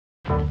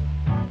My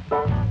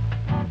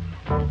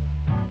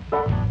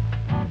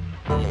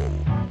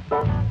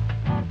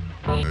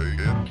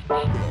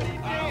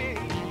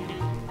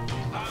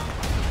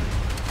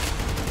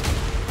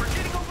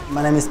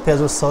name is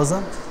Pedro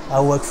Sousa. I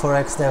work for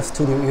XDEV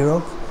Studio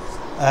Europe.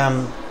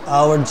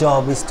 Our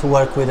job is to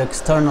work with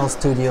external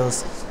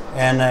studios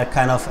and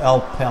kind of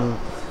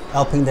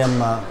helping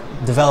them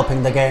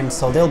developing the game.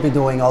 So they'll be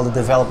doing all the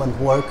development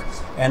work,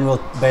 and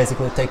we'll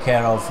basically take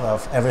care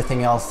of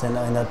everything else in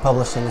the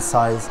publishing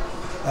side.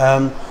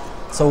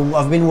 So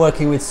I've been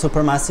working with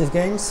Supemassive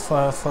Games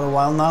for a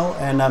while now,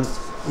 and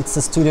it's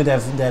a studio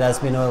that has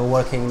been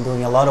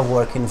doing a lot of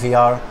work in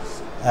VR.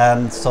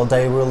 So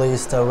they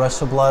released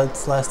Rush of Blood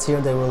last year.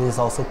 They released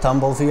also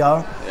Tumble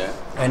VR,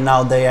 and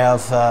now they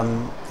have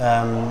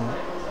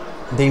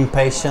the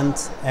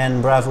Inpatient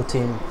and Bravo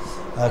team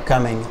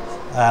coming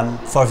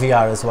for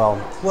VR as well.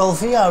 Well,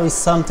 VR is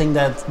something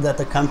that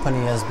the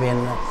company has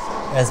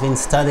been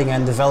studying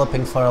and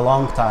developing for a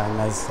long time,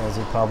 as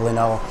you probably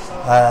know.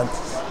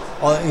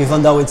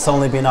 Even though it's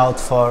only been out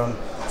for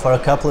a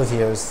couple of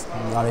years,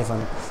 not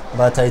even.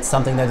 But it's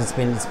something that it's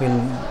been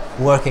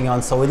working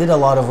on. So we did a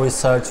lot of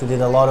research, we did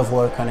a lot of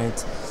work on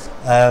it,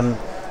 and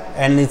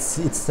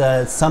it's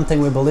something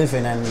we believe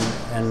in, and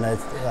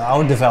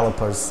our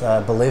developers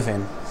believe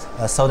in.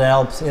 So it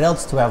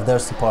helps to have their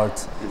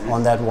support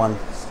on that one.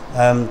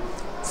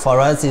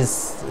 For us,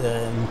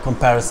 in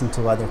comparison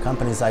to other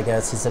companies, I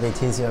guess it's a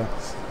bit easier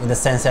in the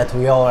sense that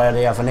we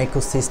already have an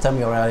ecosystem.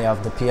 We already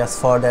have the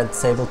PS4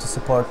 that's able to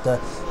support the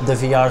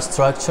VR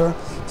structure.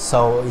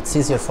 So it's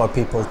easier for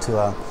people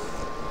to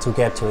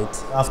get to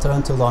it. After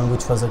Until Dawn,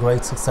 which was a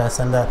great success,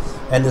 and the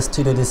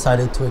studio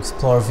decided to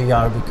explore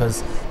VR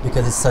because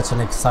it's such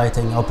an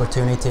exciting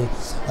opportunity.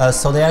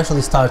 So they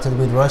actually started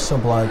with Rush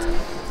of Blood,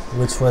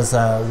 which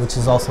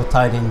is also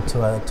tied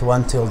into to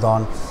Until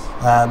Dawn,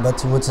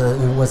 but it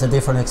was a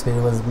different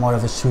experience. It was more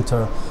of a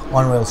shooter,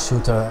 on-rail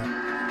shooter.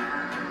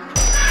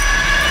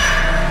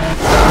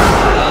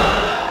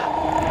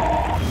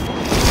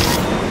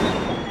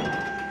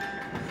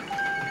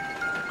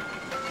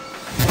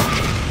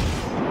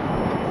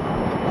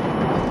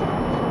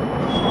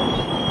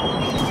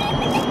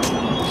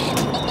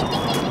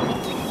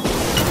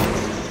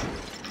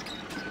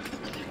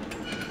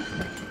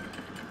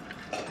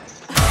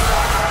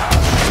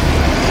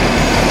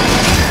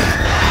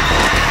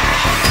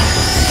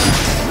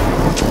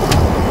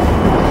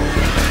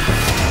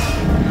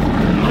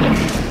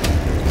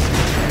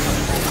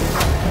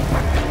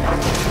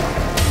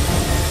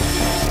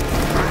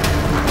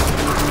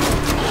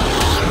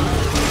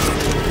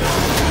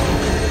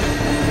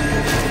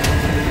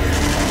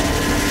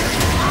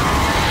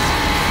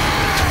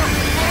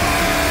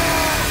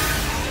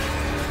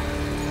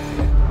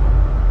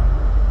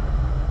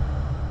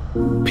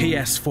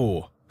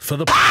 PS4 for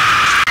the...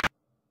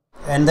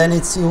 And then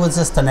it was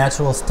just a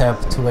natural step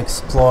to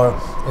explore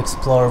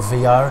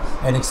VR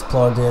and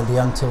explore the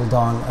Until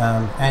Dawn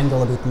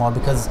angle a bit more,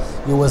 because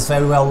it was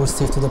very well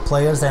received to the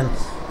players, and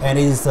it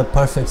is the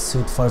perfect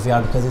suit for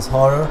VR because it's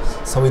horror,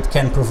 so it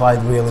can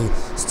provide really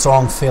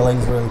strong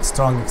feelings, really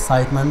strong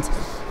excitement,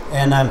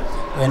 and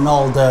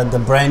all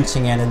the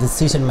branching and the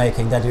decision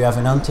making that you have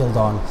in Until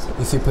Dawn.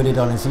 If you put it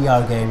on a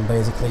VR game,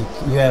 basically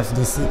you have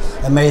this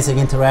amazing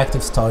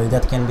interactive story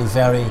that can be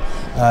very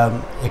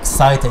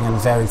exciting and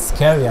very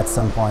scary at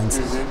some points.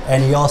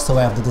 And you also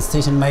have the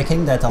decision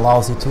making that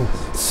allows you to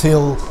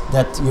feel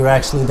that you're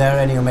actually there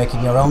and you're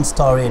making your own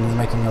story and you're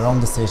making your own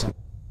decision.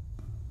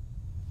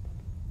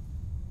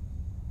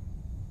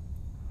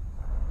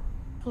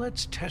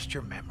 Let's test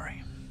your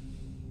memory.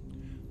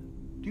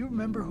 Do you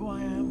remember who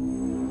I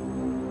am?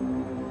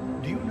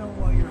 Do you know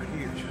why you're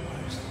here?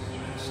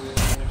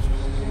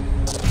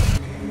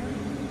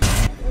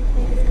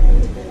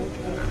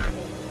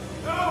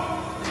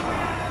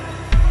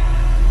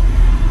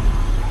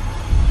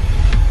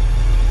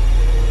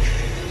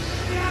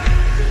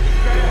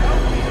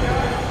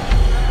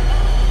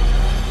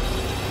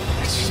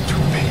 It's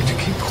too big to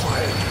keep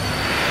quiet.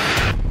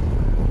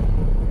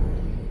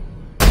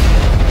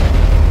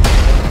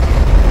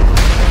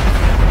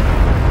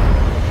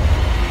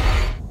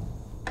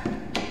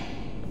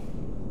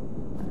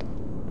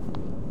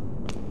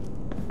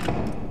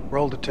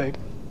 Roll the tape.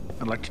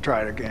 I'd like to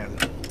try it again.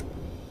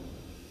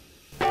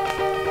 Well,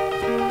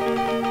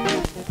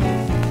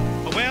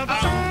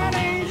 the sun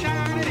ain't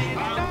shining in a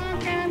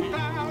dark and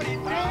cloudy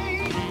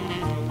day.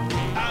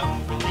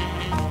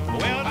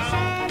 Well, the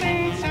sun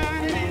ain't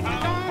shining in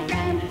a dark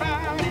and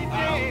cloudy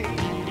day.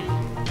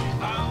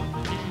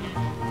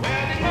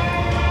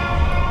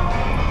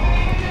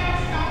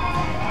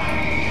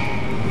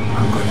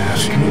 I'm going to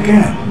ask you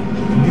again.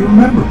 Do you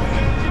remember me?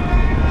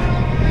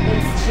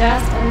 It's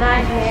just a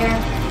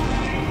nightmare.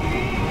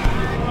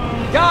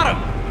 Got him!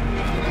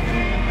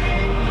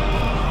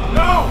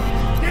 No!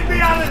 Get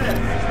me out of there!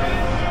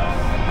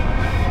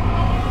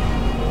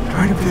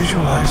 Try to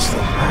visualize the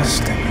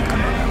last thing you can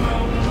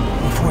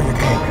remember before you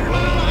came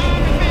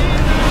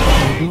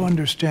here. You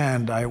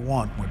understand I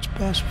want what's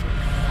best for you.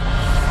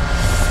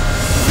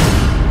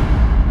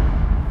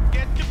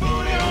 Get your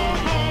booty on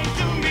home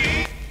to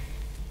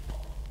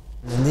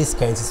this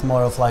case it's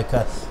more of like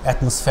a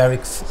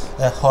atmospheric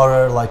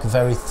horror, like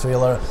very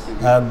thriller.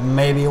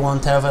 Maybe you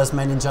won't have as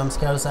many jump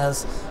scares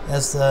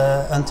as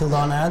Until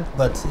Dawn had,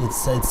 but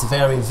it's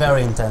very,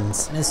 very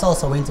intense. And it's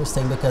also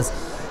interesting because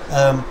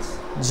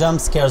jump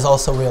scares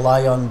also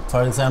rely on,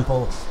 for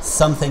example,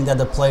 something that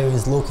the player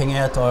is looking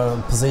at or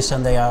a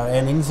position they are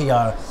in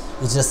VR.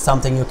 It's just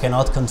something you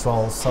cannot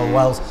control. So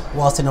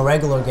whilst in a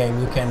regular game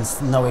you can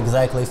know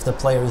exactly if the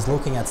player is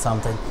looking at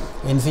something,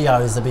 in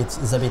VR is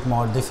a bit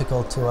more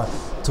difficult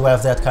to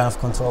have that kind of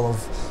control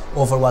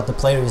over what the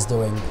player is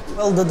doing.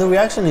 Well, the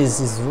reaction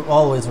is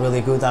always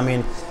really good. I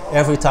mean,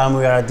 every time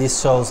we are at these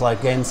shows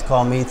like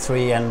Gamescom,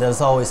 E3, and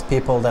there's always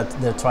people that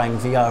they're trying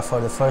VR for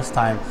the first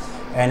time.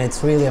 And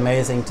it's really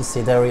amazing to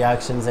see their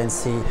reactions and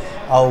see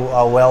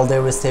how well they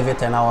receive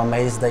it and how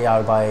amazed they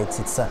are by it.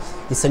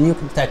 It's a new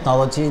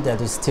technology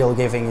that is still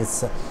giving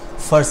its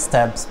first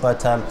steps,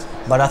 but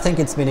I think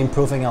it's been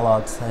improving a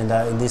lot in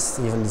this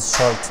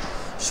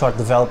short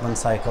development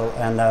cycle,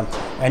 and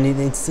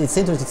it's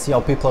interesting to see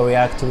how people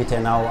react to it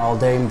and how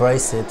they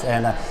embrace it,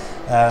 and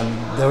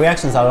the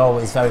reactions are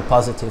always very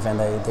positive and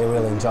they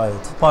really enjoy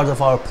it. Part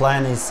of our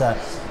plan is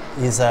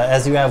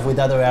as you have with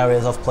other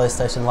areas of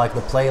PlayStation like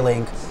the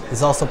PlayLink,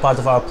 is also part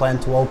of our plan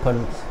to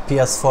open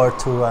PS4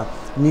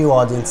 to new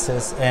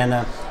audiences, and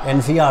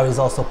VR is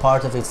also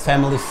part of its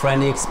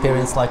family-friendly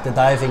experience like the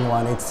diving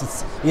one.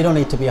 You don't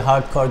need to be a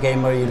hardcore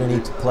gamer, you don't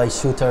need to play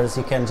shooters,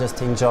 you can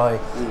just enjoy.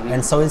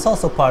 And so it's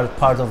also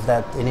part of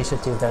that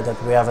initiative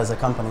that we have as a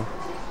company.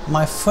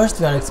 My first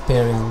VR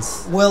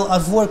experience, well,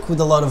 I've worked with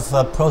a lot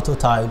of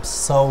prototypes,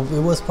 so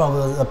it was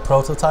probably a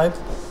prototype.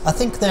 I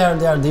think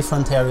there are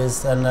different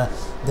areas, and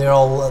they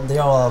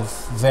all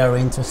very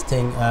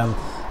interesting.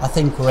 I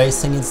think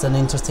racing is an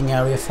interesting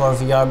area for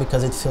VR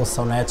because it feels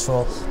so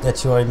natural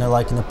that you're in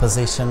a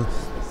position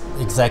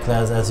exactly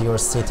as you're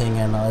sitting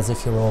and as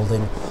if you're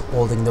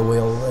holding the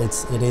wheel.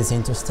 It is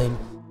interesting.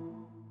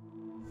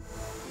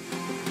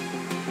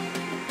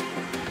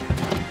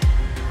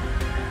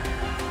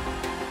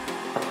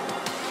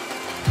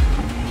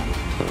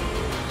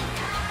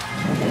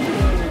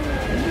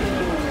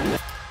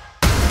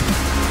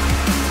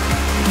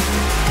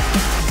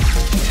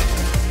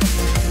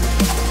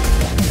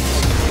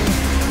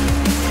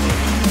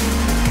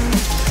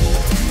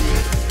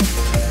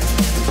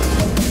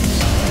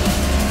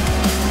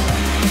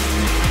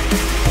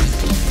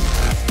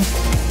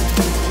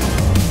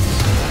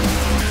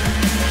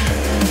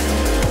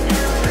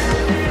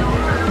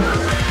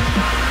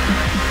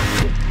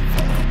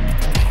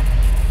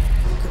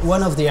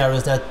 One of the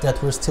areas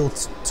that we're still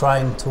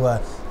trying to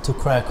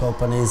crack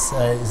open is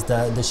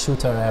the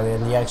shooter area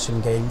and the action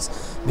games,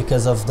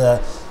 because of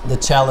the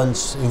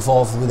challenge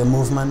involved with the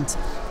movement,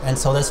 and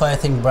so that's why I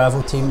think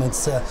Bravo team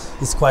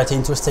is quite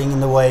interesting in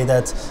the way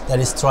that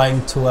is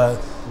trying to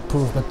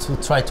improve, but to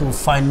try to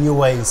find new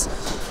ways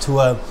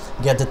to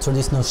get the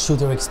traditional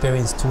shooter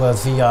experience to a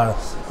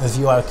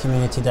VR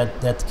community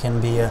that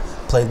can be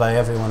played by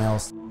everyone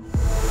else.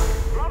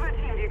 Bravo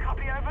team, do you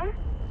copy? Over.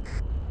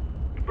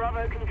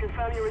 Bravo, can you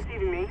confirm you're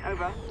receiving me?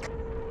 Over.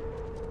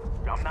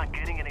 I'm not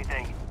getting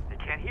anything. They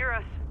can't hear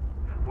us.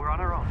 We're on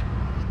our own.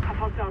 Have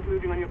hostiles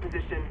moving on your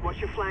position. Watch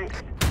your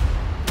flanks.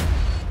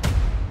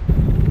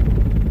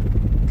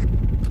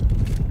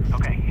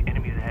 Okay,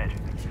 enemies ahead.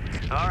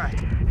 All right.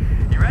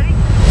 You ready?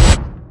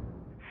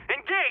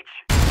 Engage!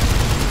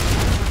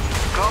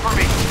 Cover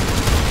me.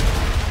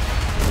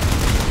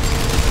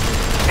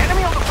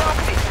 Enemy on the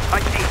balcony. I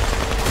see.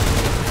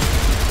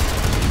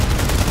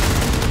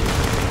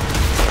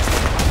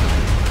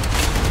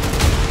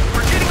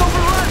 We're getting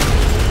overrun.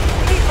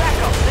 We need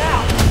backup now.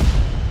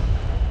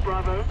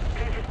 Bravo,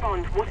 please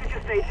respond. What is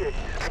your status?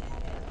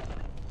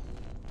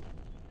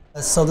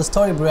 So the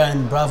story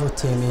behind Bravo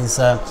team is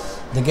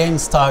the game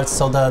starts,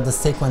 so the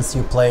sequence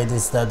you played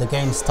is that the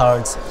game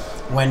starts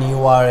when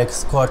you are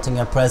escorting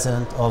a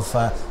president of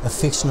a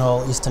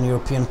fictional Eastern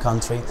European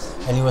country,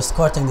 and you're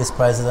escorting this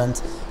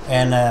president,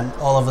 and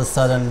all of a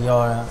sudden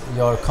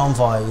your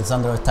convoy is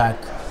under attack.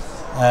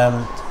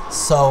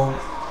 So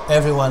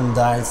everyone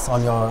dies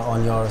on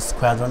your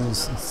squadron.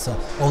 It's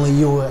only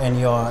you and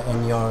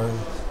your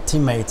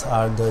teammate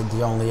are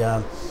the only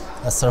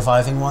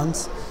surviving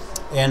ones.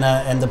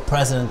 And the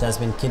president has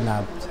been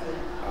kidnapped.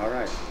 All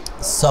right.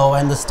 So,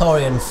 and the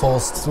story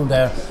unfolds through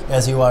there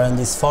as you are in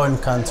this foreign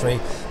country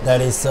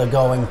that is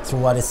going through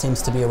what it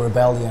seems to be a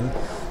rebellion,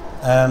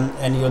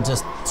 and you're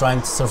just trying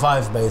to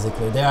survive.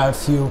 Basically, there are a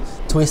few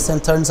twists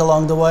and turns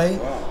along the way,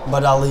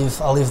 but I'll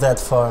leave that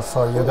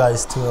for you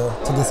guys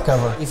to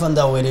discover. Even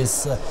though it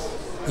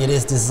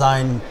is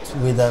designed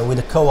with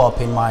a co-op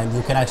in mind,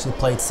 you can actually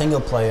play it single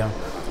player.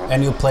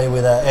 And you play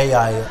with an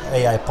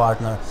AI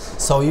partner.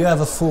 So you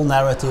have a full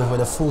narrative with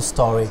a full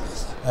story,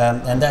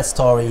 and that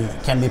story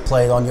can be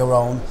played on your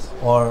own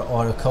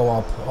or a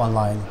co-op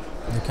online.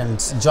 You can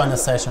join a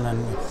session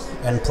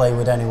and play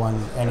with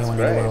anyone in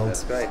the world.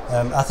 That's great.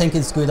 I think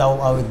it's good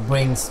how it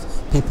brings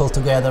people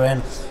together,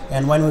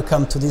 and when we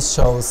come to these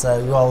shows,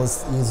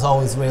 it's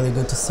always really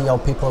good to see how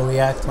people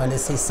react when they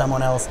see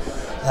someone else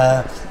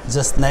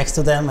just next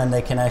to them, and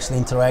they can actually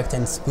interact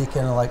and speak,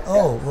 and like,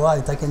 oh,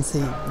 right, I can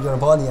see your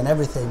body and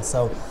everything.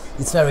 So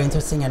it's very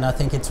interesting, and I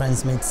think it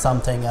transmits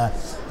something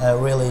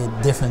really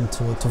different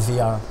to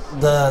VR.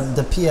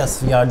 The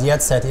PSVR, the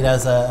headset, it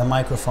has a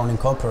microphone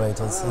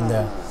incorporated in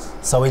there,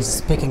 so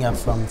it's picking up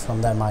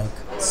from that mic.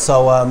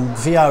 So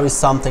VR is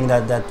something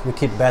that we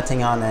keep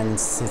betting on, and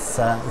it's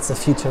a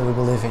future we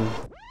believe in.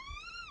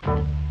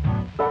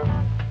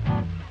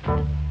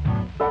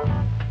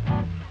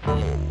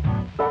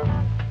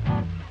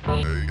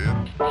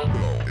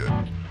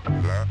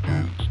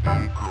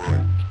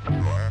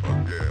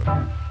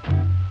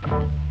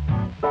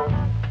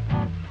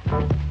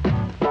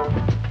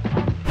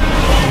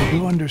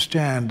 You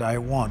understand I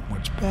want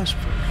what's best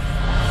for you.